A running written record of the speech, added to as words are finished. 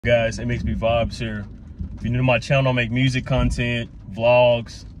Guys, MxBvibes here. If you're new to my channel, I make music content,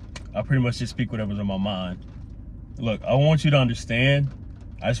 vlogs. I pretty much just speak whatever's on my mind. Look, I want you to understand,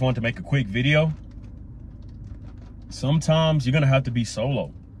 I just want to make a quick video. Sometimes you're gonna have to be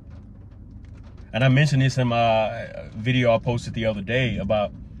solo. And I mentioned this in my video I posted the other day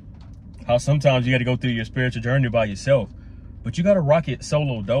about how sometimes you gotta go through your spiritual journey by yourself, but you gotta rock it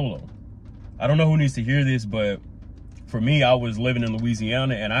solo dolo. I don't know who needs to hear this, but for me, I was living in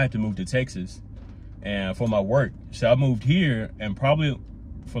Louisiana and I had to move to Texas and for my work. So I moved here, and probably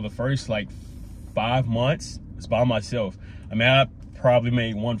for the first like 5 months, it's by myself. I mean, I probably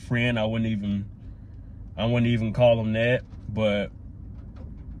made one friend. I wouldn't even call him that, but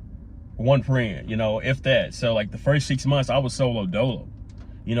one friend, you know, if that. So like the first 6 months I was solo dolo.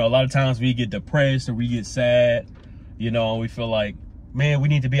 You know, a lot of times we get depressed or we get sad, you know, and we feel like, man, we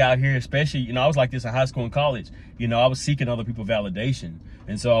need to be out here, especially, you know, I was like this in high school and college. You know, I was seeking other people's validation.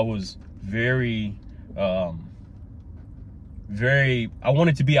 And so I was I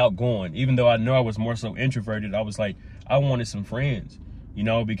wanted to be outgoing, even though I know I was more so introverted. I was like, I wanted some friends, you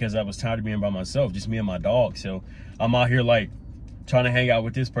know, because I was tired of being by myself, just me and my dog. So I'm out here like trying to hang out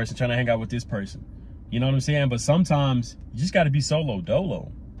with this person, trying to hang out with this person. You know what I'm saying? But sometimes you just got to be solo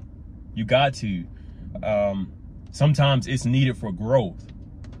dolo. You got to. Sometimes it's needed for growth.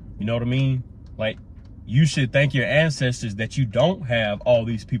 You know what I mean? Like, you should thank your ancestors that you don't have all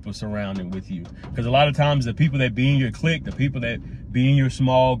these people surrounding with you. Because a lot of times the people that be in your clique, the people that be in your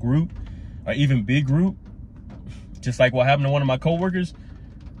small group, or even big group, just like what happened to one of my coworkers,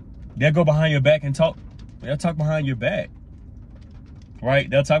 they'll go behind your back and talk. They'll talk behind your back, right?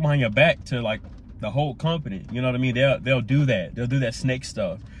 They'll talk behind your back to like the whole company. You know what I mean? They'll do that. They'll do that snake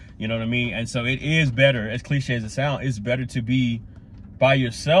stuff. You know what I mean? And so it is better, as cliche as it sounds, it's better to be by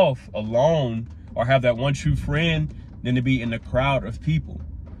yourself, alone, or have that one true friend than to be in the crowd of people.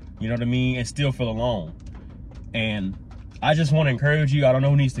 You know what I mean? And still feel alone. And I just want to encourage you, I don't know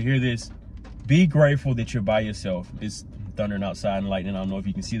who needs to hear this, be grateful that you're by yourself. It's thundering outside and lightning. I don't know if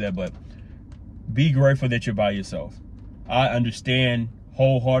you can see that, but be grateful that you're by yourself. I understand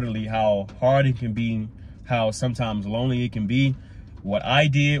wholeheartedly how hard it can be, how sometimes lonely it can be. What I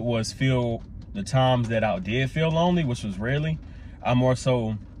did was feel the times that I did feel lonely, which was rarely, I more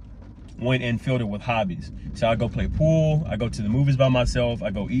so went and filled it with hobbies. So I go play pool, I go to the movies by myself, I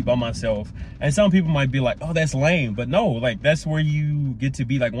go eat by myself. And some people might be like, oh, that's lame. But no, like that's where you get to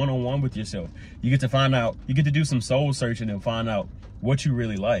be like one-on-one with yourself. You get to find out, you get to do some soul searching and find out what you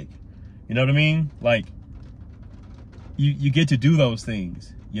really like. You know what I mean? Like you get to do those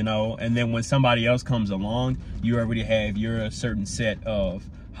things. You know, and then when somebody else comes along, you already have your certain set of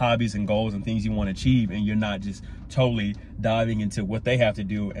hobbies and goals and things you want to achieve, and you're not just totally diving into what they have to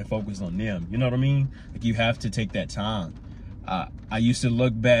do and focus on them. You know what I mean? Like, you have to take that time. I used to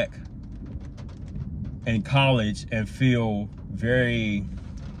look back in college and feel very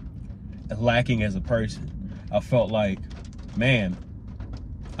lacking as a person. I felt like, man,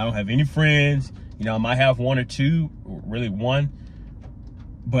 I don't have any friends. You know, I might have one or two, really one.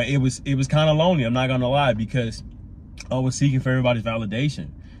 But it was kind of lonely, I'm not gonna lie, because I was seeking for everybody's validation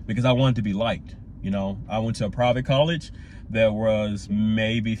because I wanted to be liked. You know, I went to a private college. There was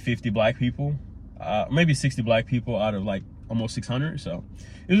maybe 50 black people, maybe 60 black people out of like almost 600. So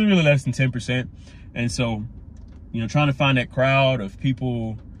it was really less than 10%. And so, you know, trying to find that crowd of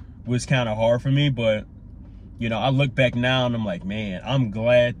people was kind of hard for me. But, you know, I look back now and I'm like, man, I'm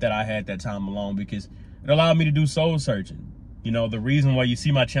glad that I had that time alone because it allowed me to do soul searching. You know, the reason why you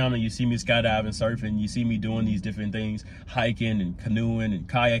see my channel, you see me skydiving, surfing, you see me doing these different things, hiking and canoeing and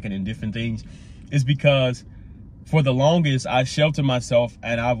kayaking and different things, is because for the longest I sheltered myself,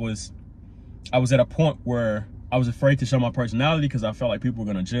 and I was at a point where I was afraid to show my personality because I felt like people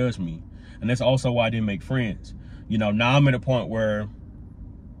were going to judge me. And that's also why I didn't make friends. You know, now I'm at a point where,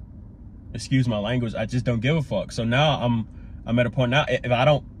 excuse my language, I just don't give a fuck. So now I'm at a point now, if I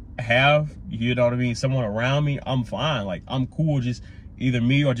don't have, you know what I mean, someone around me, I'm fine. Like, I'm cool, just either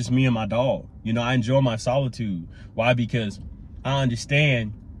me or just me and my dog. You know, I enjoy my solitude. Why? Because I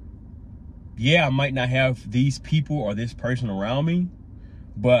understand, yeah, I might not have these people or this person around me,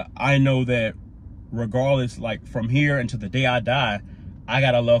 but I know that regardless, like from here until the day I die, I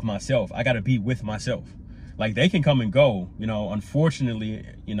gotta love myself. I gotta be with myself. Like, they can come and go, you know, unfortunately,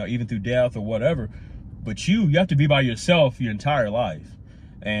 you know, even through death or whatever, but you have to be by yourself your entire life.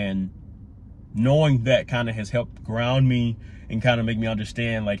 And knowing that kind of has helped ground me and kind of make me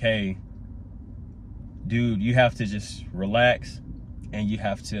understand, like, hey, dude, you have to just relax and you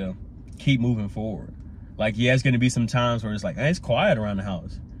have to keep moving forward. Like, yeah, it's going to be some times where it's like, hey, it's quiet around the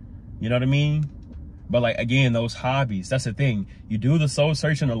house. You know what I mean? But like, again, those hobbies, that's the thing. You do the soul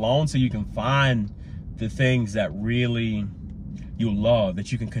searching alone so you can find the things that really you love,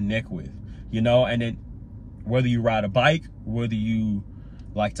 that you can connect with, you know. And then whether you ride a bike, whether you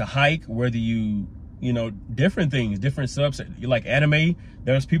like to hike, whether you know, different things, different subsets. You like anime,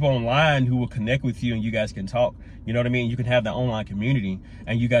 there's people online who will connect with you and you guys can talk. You know what I mean? You can have that online community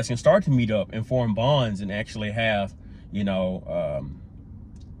and you guys can start to meet up and form bonds and actually have, you know,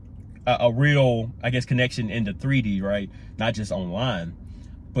 a real, I guess, connection into 3D, right? Not just online.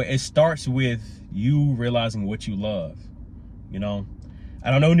 But it starts with you realizing what you love, you know?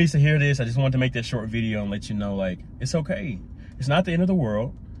 I don't know who needs to hear this. I just wanted to make this short video and let you know, like, it's okay. It's not the end of the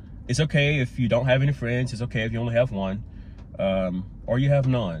world. It's okay if you don't have any friends. It's okay if you only have one, or you have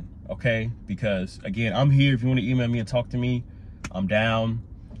none, okay? Because, again, I'm here. If you want to email me and talk to me, I'm down.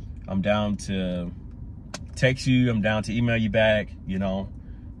 I'm down to text you. I'm down to email you back, you know?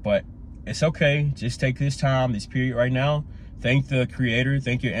 But it's okay. Just take this time, this period right now. Thank the Creator.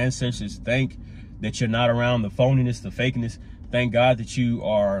 Thank your ancestors. Thank that you're not around the phoniness, the fakeness. Thank God that you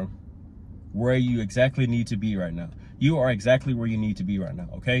are where you exactly need to be right now. You are exactly where you need to be right now,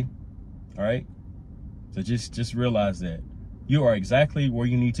 okay? All right? So just realize that. You are exactly where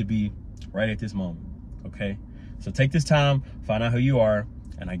you need to be right at this moment, okay? So take this time, find out who you are,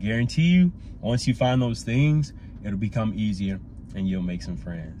 and I guarantee you, once you find those things, it'll become easier and you'll make some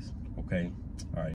friends, okay? All right.